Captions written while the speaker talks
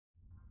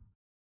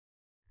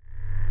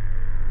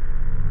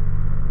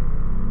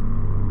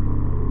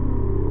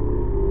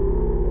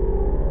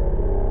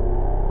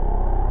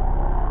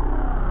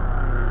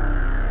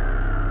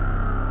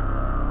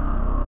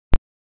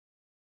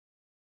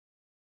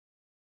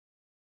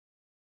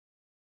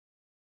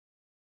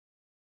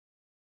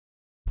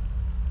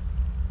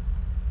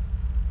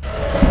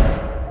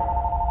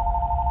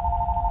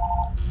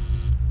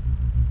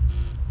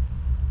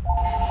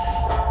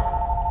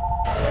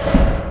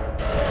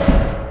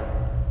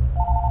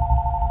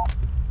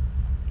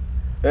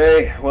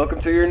Hey,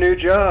 welcome to your new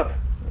job.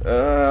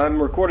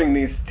 I'm recording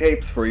these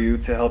tapes for you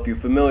to help you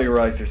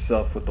familiarize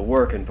yourself with the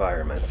work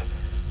environment.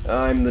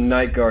 I'm the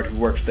night guard who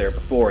works there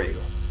before you.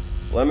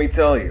 Let me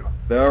tell you,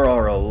 there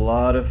are a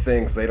lot of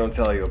things they don't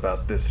tell you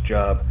about this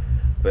job,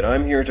 but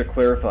I'm here to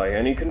clarify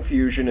any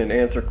confusion and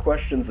answer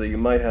questions that you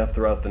might have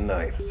throughout the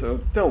night,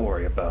 so don't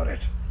worry about it.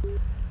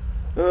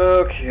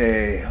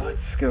 Okay,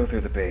 let's go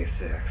through the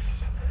basics.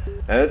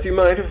 As you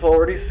might have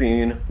already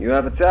seen, you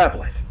have a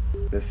tablet.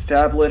 This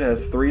tablet has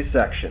 3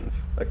 sections.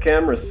 A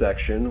camera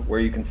section, where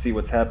you can see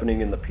what's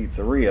happening in the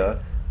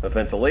pizzeria, a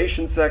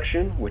ventilation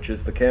section, which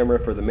is the camera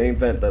for the main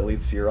vent that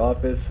leads to your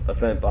office, a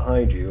vent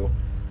behind you,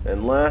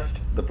 and last,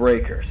 the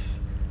breakers.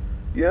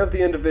 You have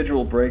the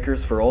individual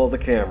breakers for all the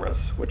cameras,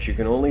 which you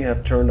can only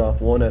have turned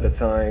off one at a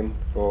time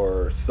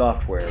for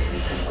software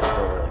reasons, I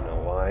don't really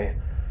know why,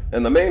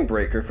 and the main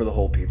breaker for the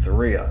whole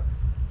pizzeria.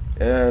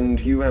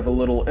 And you have a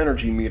little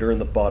energy meter in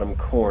the bottom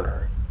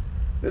corner.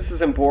 This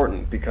is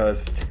important because,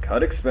 to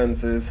cut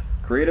expenses,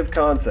 Creative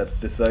Concepts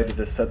decided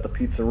to set the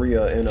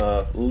pizzeria in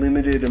a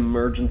limited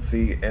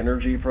emergency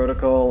energy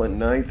protocol at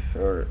night,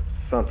 or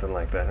something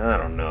like that, I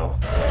don't know.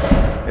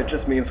 It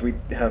just means we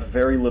have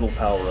very little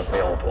power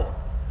available.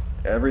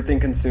 Everything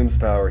consumes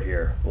power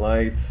here,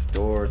 lights,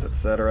 doors,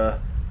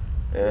 etc.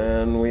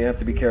 And we have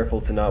to be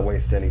careful to not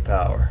waste any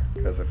power,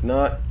 because if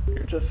not,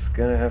 you're just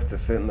gonna have to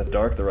sit in the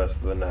dark the rest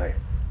of the night.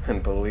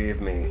 And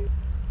believe me,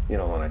 you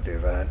don't want to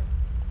do that.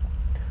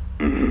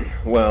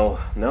 Well,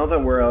 now that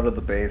we're out of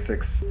the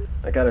basics,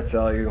 I gotta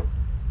tell you,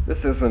 this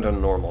isn't a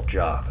normal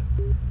job.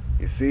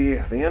 You see,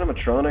 the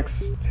animatronics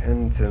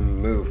tend to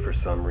move for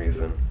some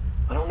reason.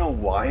 I don't know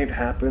why it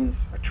happens.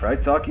 I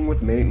tried talking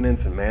with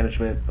maintenance and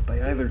management, but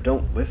they either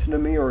don't listen to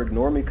me or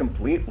ignore me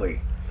completely.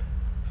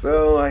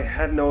 So I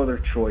had no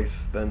other choice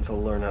than to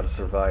learn how to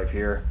survive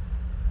here.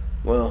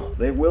 Well,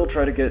 they will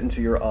try to get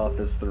into your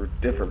office through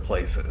different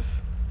places,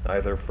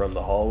 either from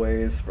the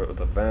hallways, or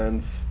the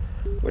vents,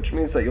 which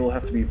means that you'll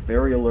have to be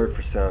very alert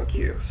for sound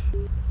cues.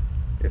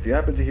 If you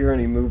happen to hear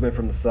any movement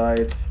from the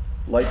sides,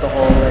 light the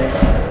hallway,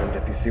 and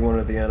if you see one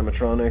of the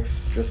animatronics,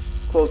 just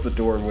close the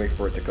door and wait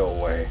for it to go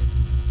away.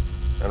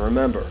 And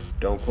remember,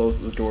 don't close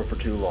the door for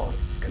too long.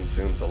 It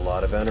consumes a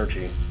lot of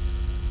energy.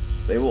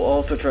 They will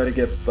also try to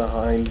get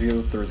behind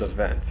you through the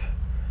vent.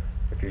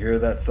 If you hear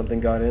that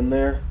something got in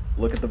there,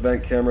 look at the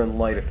vent camera and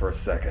light it for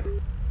a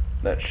second.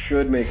 That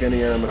should make any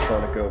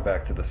animatronic go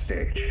back to the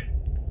stage.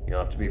 You'll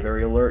have to be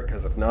very alert,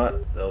 because if not,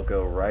 they'll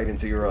go right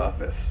into your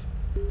office.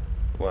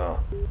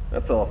 Well,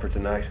 that's all for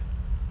tonight.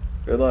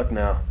 Good luck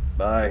now.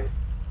 Bye.